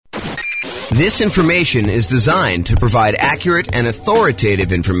This information is designed to provide accurate and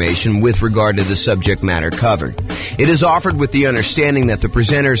authoritative information with regard to the subject matter covered. It is offered with the understanding that the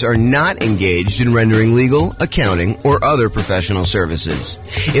presenters are not engaged in rendering legal, accounting, or other professional services.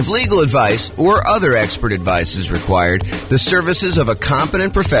 If legal advice or other expert advice is required, the services of a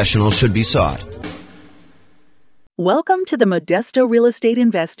competent professional should be sought. Welcome to the Modesto Real Estate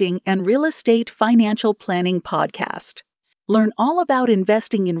Investing and Real Estate Financial Planning Podcast. Learn all about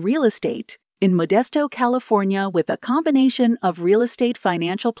investing in real estate in Modesto, California, with a combination of real estate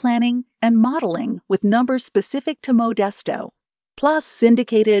financial planning and modeling with numbers specific to Modesto, plus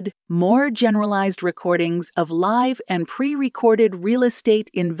syndicated, more generalized recordings of live and pre-recorded real estate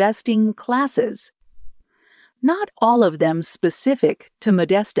investing classes. Not all of them specific to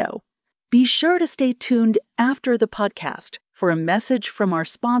Modesto. Be sure to stay tuned after the podcast for a message from our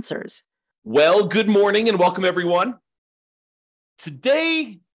sponsors. Well, good morning and welcome everyone.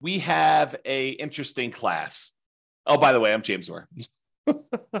 Today, we have an interesting class. Oh, by the way, I'm James Orr.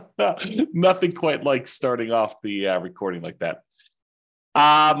 Nothing quite like starting off the recording like that.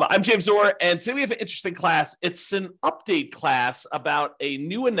 I'm James Orr, and today we have an interesting class. It's an update class about a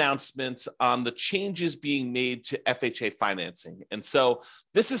new announcement on the changes being made to FHA financing. And so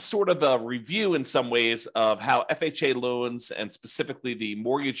this is sort of a review in some ways of how FHA loans and specifically the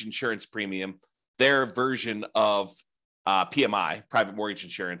mortgage insurance premium, their version of PMI, private mortgage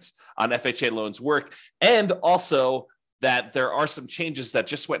insurance, on FHA loans work, and also that there are some changes that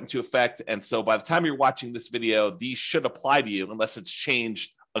just went into effect. And so by the time you're watching this video, these should apply to you unless it's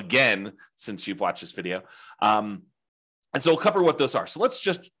changed again since you've watched this video. And so we'll cover what those are. So let's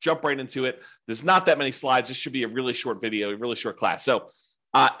just jump right into it. There's not that many slides. This should be a really short video, a really short class. So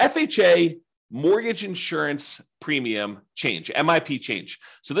FHA mortgage insurance premium change, MIP change.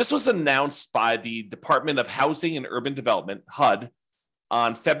 So this was announced by the Department of Housing and Urban Development, HUD,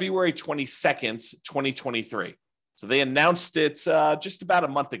 on February 22nd, 2023. So they announced it just about a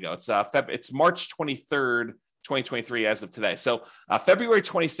month ago. It's March 23rd, 2023 as of today. So February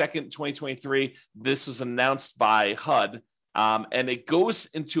 22nd, 2023, this was announced by HUD, and it goes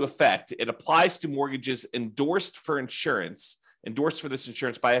into effect. It applies to mortgages endorsed for this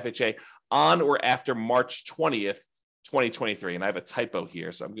insurance by FHA on or after March 20th, 2023. And I have a typo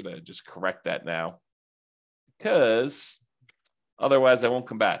here, so I'm going to just correct that now because otherwise I won't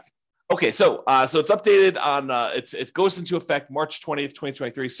come back. Okay, so it's updated on, it goes into effect March 20th,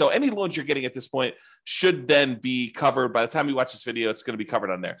 2023. So any loans you're getting at this point should then be covered. By the time you watch this video, it's going to be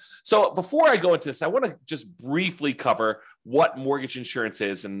covered on there. So before I go into this, I want to just briefly cover what mortgage insurance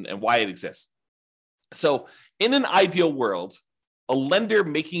is and why it exists. So in an ideal world, a lender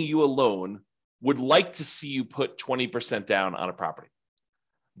making you a loan would like to see you put 20% down on a property.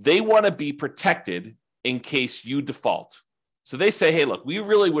 They want to be protected in case you default. So they say, hey, look, we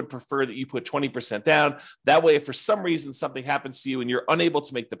really would prefer that you put 20% down. That way, if for some reason something happens to you and you're unable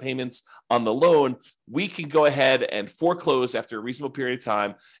to make the payments on the loan, we can go ahead and foreclose after a reasonable period of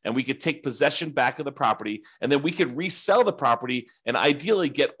time, and we could take possession back of the property, and then we could resell the property and ideally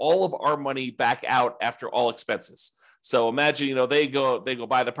get all of our money back out after all expenses. So imagine, they go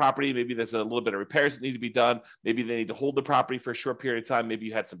buy the property. Maybe there's a little bit of repairs that need to be done. Maybe they need to hold the property for a short period of time. Maybe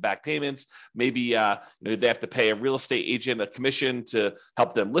you had some back payments. Maybe they have to pay a real estate agent a commission to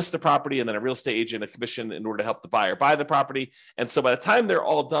help them list the property, and then a real estate agent a commission in order to help the buyer buy the property. And so by the time they're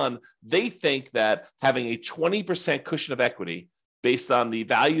all done, they think that having a 20% cushion of equity based on the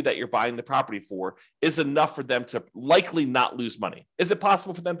value that you're buying the property for is enough for them to likely not lose money. Is it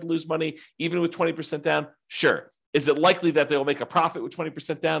possible for them to lose money even with 20% down? Sure. Is it likely that they'll make a profit with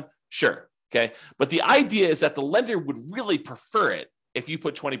 20% down? Sure. Okay. But the idea is that the lender would really prefer it if you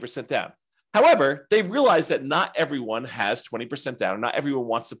put 20% down. However, they've realized that not everyone has 20% down, or not everyone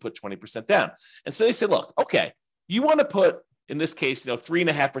wants to put 20% down. And so they say, look, okay, you want to put, in this case,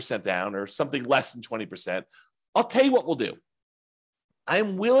 3.5% down or something less than 20%. I'll tell you what we'll do.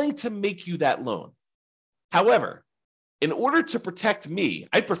 I'm willing to make you that loan. However, in order to protect me,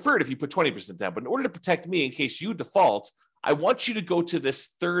 I'd prefer it if you put 20% down, but in order to protect me in case you default, I want you to go to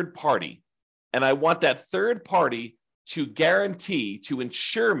this third party, and I want that third party to guarantee, to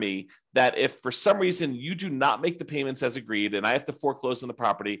ensure me that if for some reason you do not make the payments as agreed and I have to foreclose on the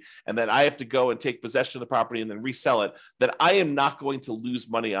property and then I have to go and take possession of the property and then resell it, that I am not going to lose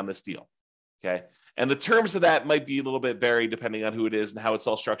money on this deal. Okay. And the terms of that might be a little bit varied depending on who it is and how it's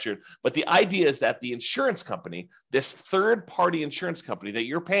all structured. But the idea is that the insurance company, this third-party insurance company that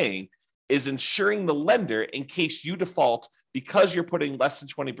you're paying, is insuring the lender in case you default because you're putting less than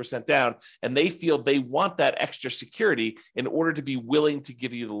 20% down, and they feel they want that extra security in order to be willing to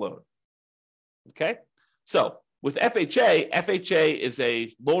give you the loan. Okay? So With FHA is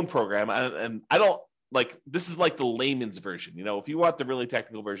a loan program, and I don't like, this is like the layman's version. You know, if you want the really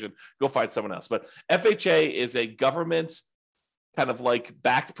technical version, go find someone else. But FHA is a government kind of like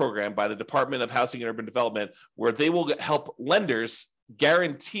backed program by the Department of Housing and Urban Development, where they will help lenders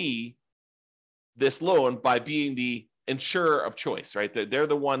guarantee this loan by being the insurer of choice, right? They're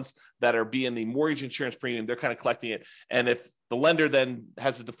the ones that are being the mortgage insurance premium. They're kind of collecting it. And if the lender then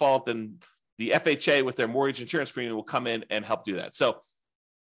has a default, then the FHA with their mortgage insurance premium will come in and help do that. So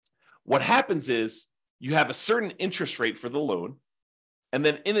what happens is you have a certain interest rate for the loan. And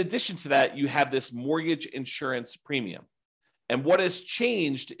then in addition to that, you have this mortgage insurance premium. And what has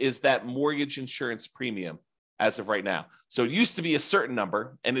changed is that mortgage insurance premium as of right now. So it used to be a certain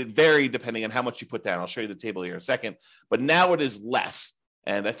number, and it varied depending on how much you put down. I'll show you the table here in a second. But now it is less.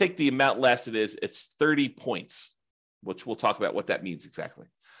 And I think the amount less it's 30 points, which we'll talk about what that means exactly.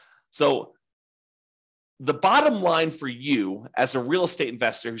 So the bottom line for you as a real estate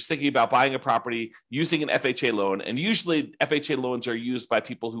investor who's thinking about buying a property using an FHA loan, and usually FHA loans are used by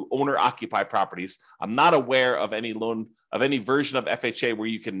people who own or occupy properties. I'm not aware of any loan, of any version of FHA where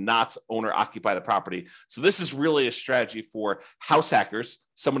you can not own or occupy the property. So this is really a strategy for house hackers,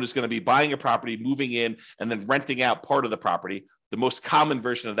 someone who's going to be buying a property, moving in, and then renting out part of the property. The most common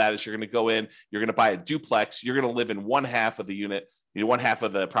version of that is you're going to go in, you're going to buy a duplex, you're going to live in one half of the unit, one half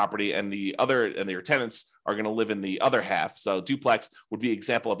of the property, and the other, and your tenants are going to live in the other half. So duplex would be an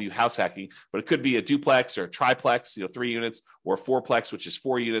example of you house hacking, but it could be a duplex or a triplex, 3 units, or a fourplex, which is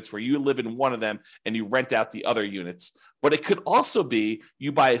 4 units, where you live in one of them and you rent out the other units. But it could also be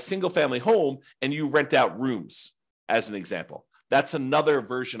you buy a single family home and you rent out rooms, as an example. That's another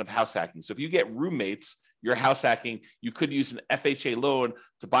version of house hacking. So if you get roommates, you're house hacking. You could use an FHA loan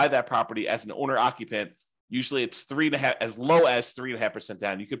to buy that property as an owner occupant. Usually it's 3.5%, as low as 3.5%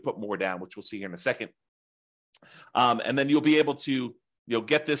 down. You could put more down, which we'll see here in a second. And then you'll be able to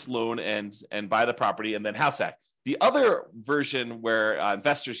get this loan and buy the property and then house hack. The other version where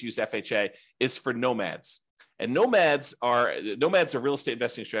investors use FHA is for nomads. And nomads are a real estate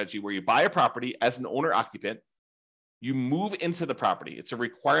investing strategy where you buy a property as an owner occupant. You move into the property. It's a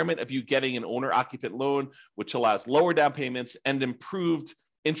requirement of you getting an owner occupant loan, which allows lower down payments and improved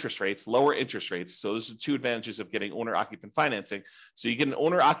interest rates, lower interest rates. So those are 2 advantages of getting owner occupant financing. So you get an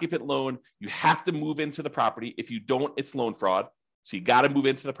owner occupant loan. You have to move into the property. If you don't, it's loan fraud. So you got to move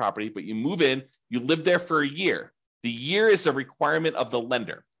into the property, but you move in, you live there for a year. The year is a requirement of the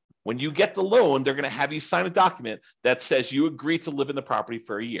lender. When you get the loan, they're going to have you sign a document that says you agree to live in the property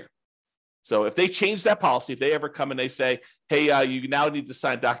for a year. So if they change that policy, if they ever come and they say, hey, you now need to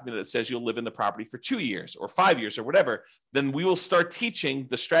sign a document that says you'll live in the property for 2 years or 5 years or whatever, then we will start teaching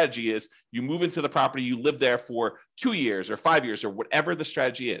the strategy is you move into the property, you live there for 2 years or 5 years or whatever the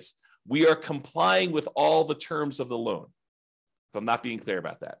strategy is. We are complying with all the terms of the loan. If I'm not being clear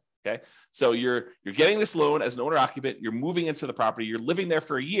about that. Okay. So you're getting this loan as an owner occupant, you're moving into the property, you're living there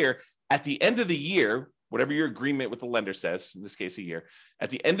for a year. At the end of the year, whatever your agreement with the lender says, in this case, a year, at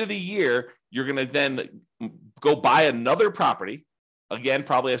the end of the year, you're going to then go buy another property, again,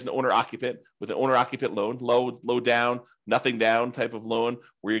 probably as an owner occupant with an owner occupant loan, low down, nothing down type of loan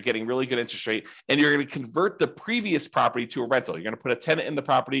where you're getting really good interest rate. And you're going to convert the previous property to a rental. You're going to put a tenant in the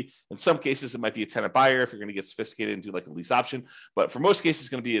property. In some cases, it might be a tenant buyer if you're going to get sophisticated and do like a lease option. But for most cases, it's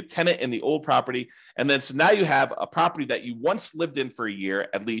going to be a tenant in the old property. And then so now you have a property that you once lived in for a year,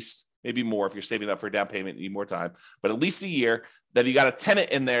 at least, maybe more if you're saving up for a down payment, you need more time, but at least a year, that you got a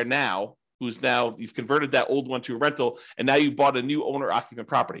tenant in there now you've converted that old one to a rental, and now you bought a new owner occupant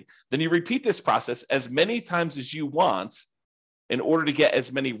property. Then you repeat this process as many times as you want in order to get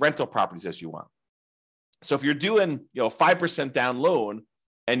as many rental properties as you want. So if you're doing 5% down loan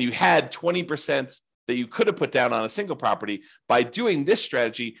and you had 20% that you could have put down on a single property, by doing this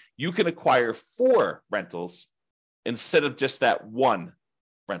strategy, you can acquire 4 rentals instead of just that 1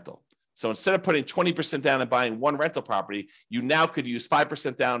 rental. So instead of putting 20% down and buying 1 rental property, you now could use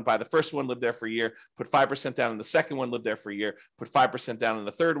 5% down, buy the first one, live there for a year, put 5% down in the second one, live there for a year, put 5% down in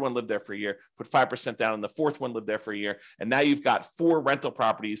the third one, live there for a year, put 5% down in the fourth one, live there for a year. And now you've got 4 rental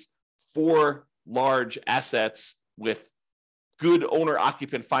properties, 4 large assets with good owner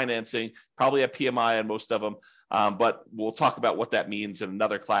occupant financing, probably a PMI on most of them. But we'll talk about what that means in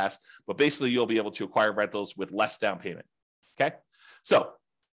another class. But basically, you'll be able to acquire rentals with less down payment. Okay. So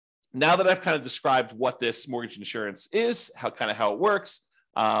now that I've kind of described what this mortgage insurance is, how it works,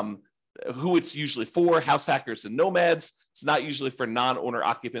 who it's usually for, house hackers and nomads. It's not usually for non-owner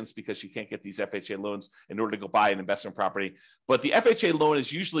occupants because you can't get these FHA loans in order to go buy an investment property. But the FHA loan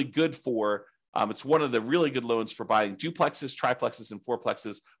is usually good for It's one of the really good loans for buying duplexes, triplexes, and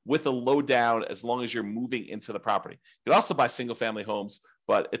fourplexes with a low down as long as you're moving into the property. You can also buy single family homes,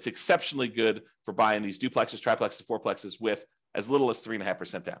 but it's exceptionally good for buying these duplexes, triplexes, fourplexes with as little as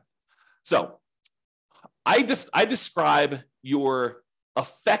 3.5% down. So I describe your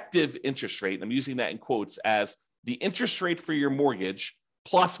effective interest rate, I'm using that in quotes, as the interest rate for your mortgage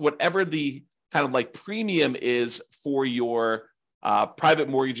plus whatever the kind of like premium is for your private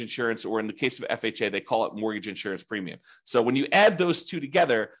mortgage insurance, or in the case of FHA, they call it mortgage insurance premium. So when you add those two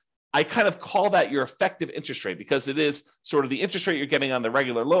together, I kind of call that your effective interest rate, because it is sort of the interest rate you're getting on the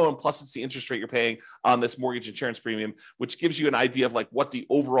regular loan, plus it's the interest rate you're paying on this mortgage insurance premium, which gives you an idea of like what the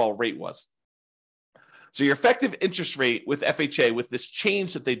overall rate was. So your effective interest rate with FHA, with this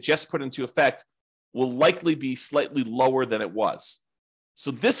change that they just put into effect, will likely be slightly lower than it was. So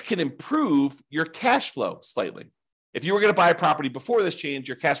this can improve your cash flow slightly. If you were going to buy a property before this change,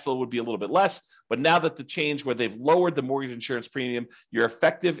 your cash flow would be a little bit less. But now that the change where they've lowered the mortgage insurance premium, your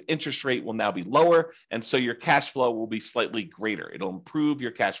effective interest rate will now be lower. And so your cash flow will be slightly greater. It'll improve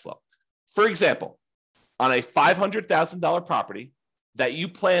your cash flow. For example, on a $500,000 property that you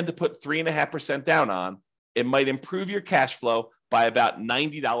plan to put 3.5% down on, it might improve your cash flow by about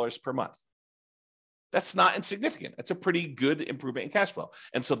 $90 per month. That's not insignificant. That's a pretty good improvement in cash flow.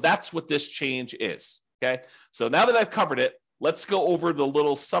 And so that's what this change is. Okay, so now that I've covered it, let's go over the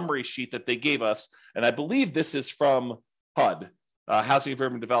little summary sheet that they gave us. And I believe this is from HUD, Housing and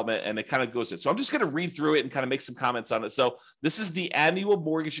Urban Development, and it kind of goes in. So I'm just going to read through it and kind of make some comments on it. So this is the annual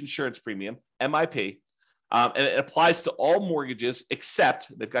mortgage insurance premium, MIP, and it applies to all mortgages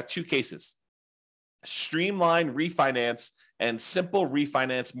except they've got two cases: streamlined refinance and simple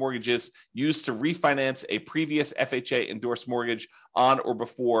refinance mortgages used to refinance a previous FHA endorsed mortgage on or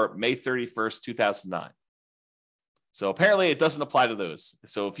before May 31st, 2009. So apparently it doesn't apply to those.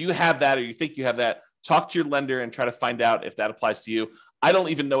 So if you have that, or you think you have that, talk to your lender and try to find out if that applies to you. I don't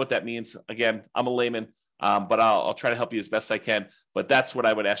even know what that means. Again, I'm a layman, but I'll try to help you as best I can. But that's what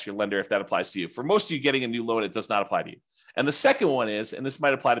I would ask your lender if that applies to you. For most of you getting a new loan, it does not apply to you. And the second one is, and this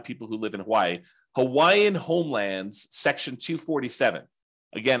might apply to people who live in Hawaii, Hawaiian Homelands Section 247.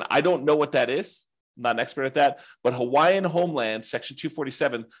 Again, I don't know what that is. I'm not an expert at that, but Hawaiian Homeland Section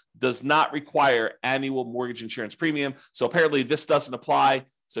 247 does not require annual mortgage insurance premium. So apparently this doesn't apply.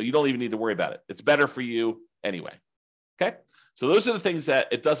 So you don't even need to worry about it. It's better for you anyway. Okay. So those are the things that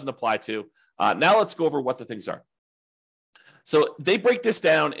it doesn't apply to. Now let's go over what the things are. So they break this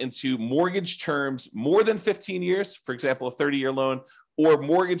down into mortgage terms more than 15 years, for example, a 30-year loan, or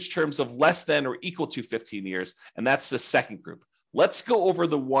mortgage terms of less than or equal to 15 years. And that's the second group. Let's go over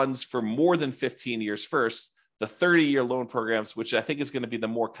the ones for more than 15 years first, the 30-year loan programs, which I think is going to be the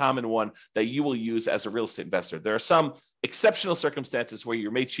more common one that you will use as a real estate investor. There are some exceptional circumstances where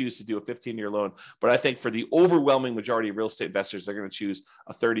you may choose to do a 15-year loan, but I think for the overwhelming majority of real estate investors, they're going to choose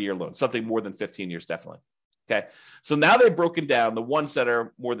a 30-year loan, something more than 15 years, definitely. Okay. So now they've broken down the ones that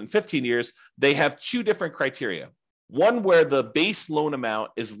are more than 15 years. They have two different criteria. One where the base loan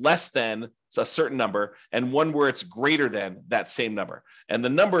amount is less than a certain number, and one where it's greater than that same number. And the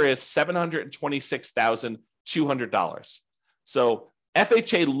number is $726,200. So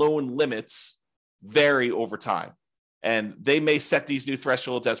FHA loan limits vary over time. And they may set these new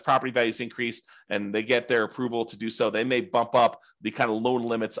thresholds as property values increase and they get their approval to do so. They may bump up the kind of loan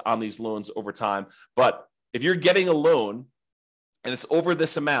limits on these loans over time. But if you're getting a loan and it's over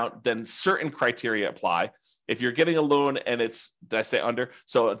this amount, then certain criteria apply. If you're getting a loan and it's, did I say under?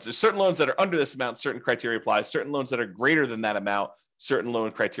 So there's certain loans that are under this amount, certain criteria apply. Certain loans that are greater than that amount, certain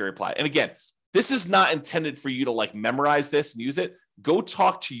loan criteria apply. And again, this is not intended for you to like memorize this and use it. Go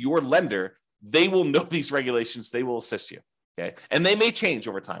talk to your lender. They will know these regulations. They will assist you. Okay. And they may change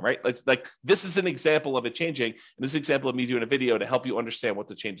over time, right? It's like, this is an example of it changing. And this is an example of me doing a video to help you understand what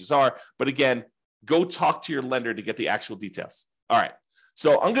the changes are. But again, go talk to your lender to get the actual details. All right.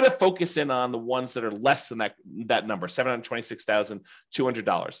 So I'm going to focus in on the ones that are less than that number,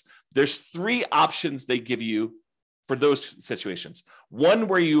 $726,200. There's three options they give you for those situations. One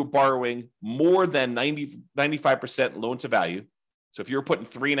where you're borrowing more than 95% loan to value. So if you're putting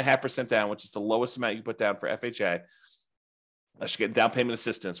 3.5% down, which is the lowest amount you put down for FHA, unless you're getting down payment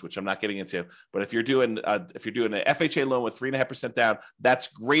assistance, which I'm not getting into. But if you're doing an FHA loan with 3.5% down, that's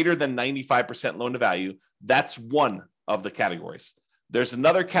greater than 95% loan to value. That's one of the categories. There's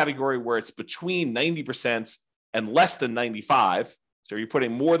another category where it's between 90% and less than 95. So you're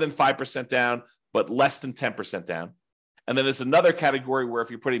putting more than 5% down, but less than 10% down. And then there's another category where if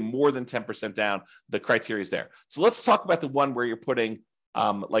you're putting more than 10% down, the criteria is there. So let's talk about the one where you're putting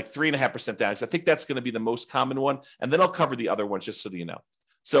like 3.5% down, because I think that's going to be the most common one. And then I'll cover the other ones just so that you know.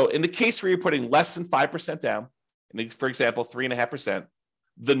 So in the case where you're putting less than 5% down, for example, 3.5%,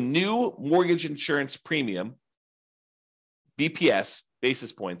 the new mortgage insurance premium, BPS,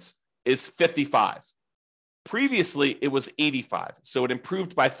 basis points, is 55. Previously, it was 85. So it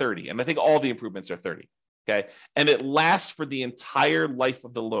improved by 30. And I think all the improvements are 30. Okay. And it lasts for the entire life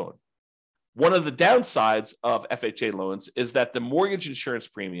of the loan. One of the downsides of FHA loans is that the mortgage insurance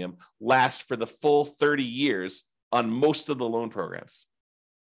premium lasts for the full 30 years on most of the loan programs.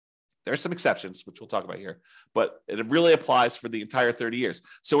 There are some exceptions, which we'll talk about here, but it really applies for the entire 30 years.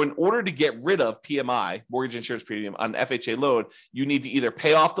 So in order to get rid of PMI, mortgage insurance premium, on an FHA loan, you need to either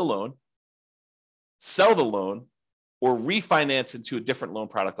pay off the loan, sell the loan, or refinance into a different loan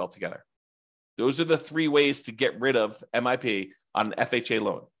product altogether. Those are the three ways to get rid of MIP on an FHA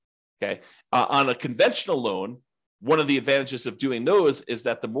loan. Okay. On a conventional loan, one of the advantages of doing those is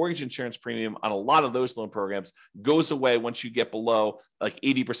that the mortgage insurance premium on a lot of those loan programs goes away once you get below like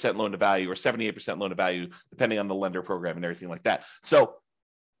 80% loan to value or 78% loan to value, depending on the lender program and everything like that. So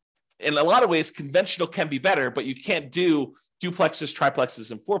in a lot of ways, conventional can be better, but you can't do duplexes, triplexes,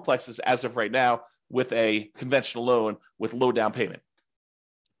 and fourplexes as of right now with a conventional loan with low down payment.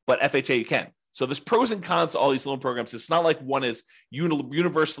 But FHA you can. So there's pros and cons to all these loan programs. It's not like one is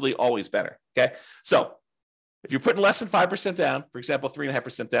universally always better. Okay. So if you're putting less than 5% down, for example,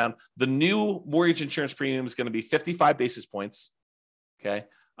 3.5% down, the new mortgage insurance premium is going to be 55 basis points. Okay.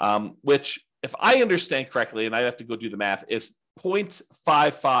 Which, if I understand correctly, and I have to go do the math, is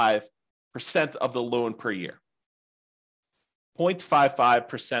 0.55% of the loan per year.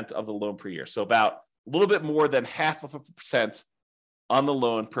 0.55% of the loan per year. So about a little bit more than 0.5% on the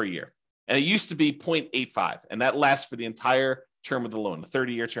loan per year. And it used to be 0.85, and that lasts for the entire term of the loan, the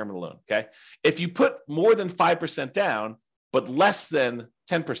 30-year term of the loan, okay? If you put more than 5% down, but less than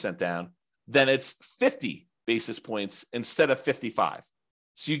 10% down, then it's 50 basis points instead of 55.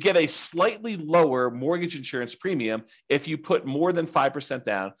 So you get a slightly lower mortgage insurance premium if you put more than 5%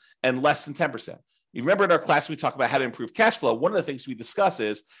 down and less than 10%. You remember in our class, we talked about how to improve cash flow. One of the things we discuss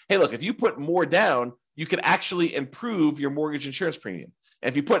is, hey, look, if you put more down, you can actually improve your mortgage insurance premium. And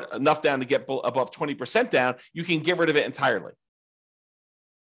if you put enough down to get above 20% down, you can get rid of it entirely.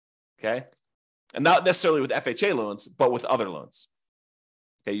 Okay. And not necessarily with FHA loans, but with other loans.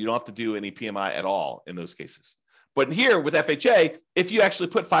 Okay. You don't have to do any PMI at all in those cases. But here with FHA, if you actually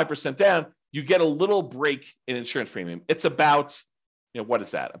put 5% down, you get a little break in insurance premium. It's about, what is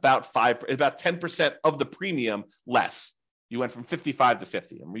that? About 10% of the premium less. You went from 55 to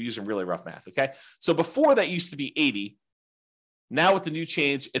 50. And we're using really rough math. Okay. So before that used to be 80. Now with the new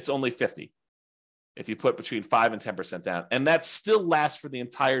change, it's only 50. If you put between 5 and 10% down, and that still lasts for the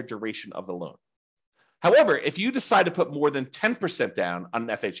entire duration of the loan. However, if you decide to put more than 10% down on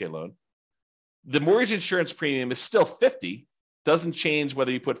an FHA loan, the mortgage insurance premium is still 50, doesn't change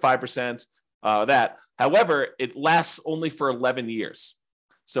whether you put 5%, that. However, it lasts only for 11 years.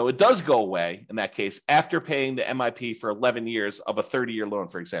 So it does go away in that case after paying the MIP for 11 years of a 30-year loan,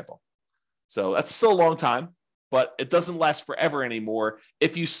 for example. So that's still a long time, but it doesn't last forever anymore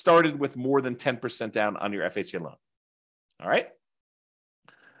if you started with more than 10% down on your FHA loan. All right.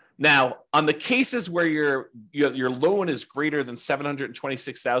 Now, on the cases where your loan is greater than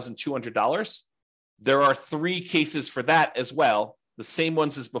 $726,200, there are 3 cases for that as well, the same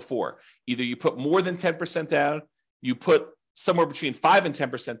ones as before. Either you put more than 10% down, you put somewhere between 5 and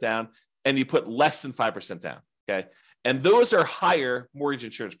 10% down, and you put less than 5% down. Okay. And those are higher mortgage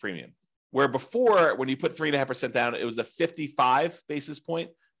insurance premium. Where before, when you put 3.5% down, it was a 55 basis point,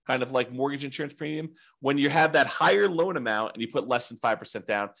 kind of like mortgage insurance premium. When you have that higher loan amount and you put less than 5%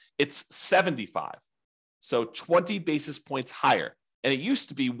 down, it's 75. So 20 basis points higher. And it used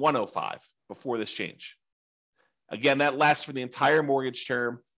to be 105 before this change. Again, that lasts for the entire mortgage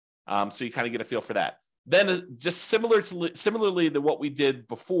term. So you kind of get a feel for that. Then just similarly to what we did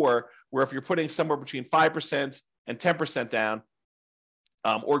before, where if you're putting somewhere between 5% and 10% down,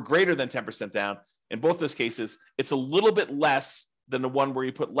 or greater than 10% down, in both those cases, it's a little bit less than the one where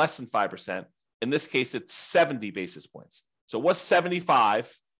you put less than 5%. In this case, it's 70 basis points. So it was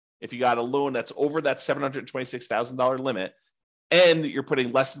 75 if you got a loan that's over that $726,000 limit, and you're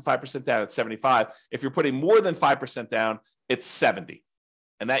putting less than 5% down at 75. If you're putting more than 5% down, it's 70.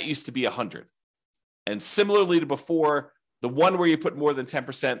 And that used to be 100. And similarly to before, the one where you put more than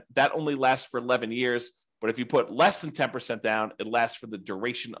 10%, that only lasts for 11 years. But if you put less than 10% down, it lasts for the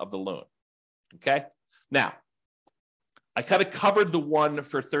duration of the loan. Okay. Now, I kind of covered the one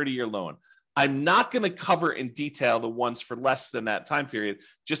for 30-year loan. I'm not going to cover in detail the ones for less than that time period,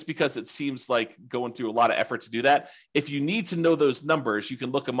 just because it seems like going through a lot of effort to do that. If you need to know those numbers, you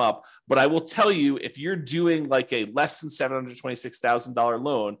can look them up. But I will tell you, if you're doing like a less than $726,000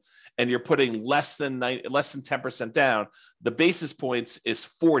 loan and you're putting less than 10% down, the basis points is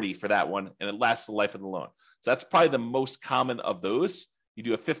 40 for that one, and it lasts the life of the loan. So that's probably the most common of those. You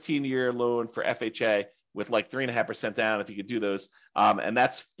do a 15-year loan for FHA with like 3.5% down, if you could do those. And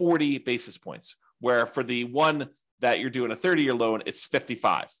that's 40 basis points, where for the one that you're doing a 30-year loan, it's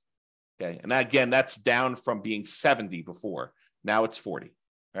 55. Okay. And that, again, that's down from being 70 before. Now it's 40.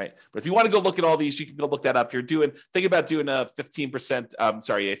 Right. But if you want to go look at all these, you can go look that up. If you're think about doing a 15%, a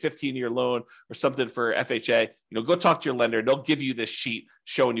 15-year loan or something for FHA, go talk to your lender. They'll give you this sheet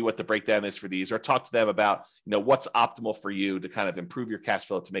showing you what the breakdown is for these, or talk to them about, what's optimal for you to kind of improve your cash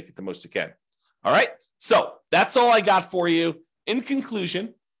flow to make it the most you can. All right. So that's all I got for you. In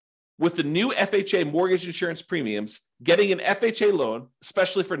conclusion, with the new FHA mortgage insurance premiums, getting an FHA loan,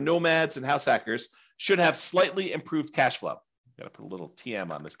 especially for nomads and house hackers, should have slightly improved cash flow. Got to put a little TM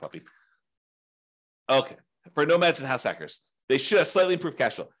on this puppy. Okay. For nomads and house hackers, they should have slightly improved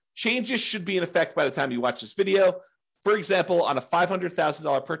cash flow. Changes should be in effect by the time you watch this video. For example, on a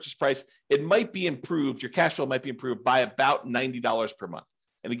 $500,000 purchase price, it might be improved. Your cash flow might be improved by about $90 per month.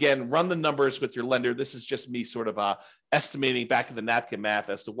 And again, run the numbers with your lender. This is just me sort of estimating back of the napkin math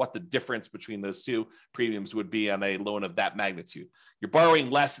as to what the difference between those two premiums would be on a loan of that magnitude. You're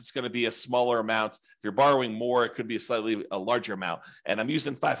borrowing less, it's going to be a smaller amount. If you're borrowing more, it could be a larger amount. And I'm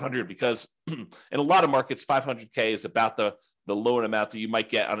using 500 because in a lot of markets, 500K is about the loan amount that you might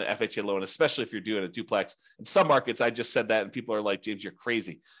get on an FHA loan, especially if you're doing a duplex. In some markets, I just said that and people are like, James, you're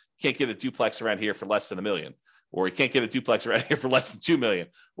crazy. You can't get a duplex around here for less than $1 million. Or you can't get a duplex around here for less than $2 million,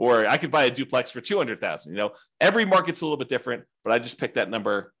 or I could buy a duplex for $200,000. Every market's a little bit different, but I just picked that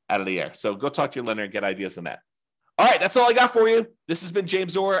number out of the air. So go talk to your lender and get ideas on that. All right, that's all I got for you. This has been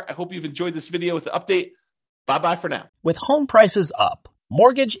James Orr. I hope you've enjoyed this video with the update. Bye-bye for now. With home prices up,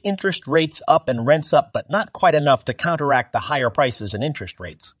 mortgage interest rates up, and rents up, but not quite enough to counteract the higher prices and interest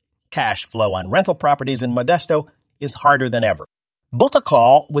rates, cash flow on rental properties in Modesto is harder than ever. Book a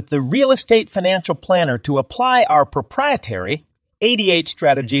call with the Real Estate Financial Planner to apply our proprietary 88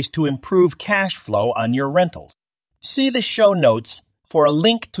 strategies to improve cash flow on your rentals. See the show notes for a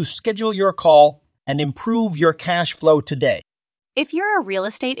link to schedule your call and improve your cash flow today. If you're a real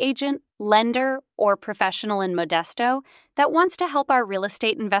estate agent, lender, or professional in Modesto that wants to help our real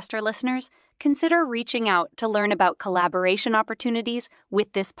estate investor listeners, consider reaching out to learn about collaboration opportunities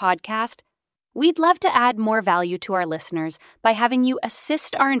with this podcast. We'd love to add more value to our listeners by having you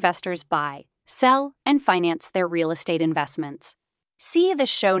assist our investors buy, sell, and finance their real estate investments. See the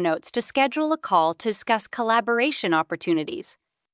show notes to schedule a call to discuss collaboration opportunities.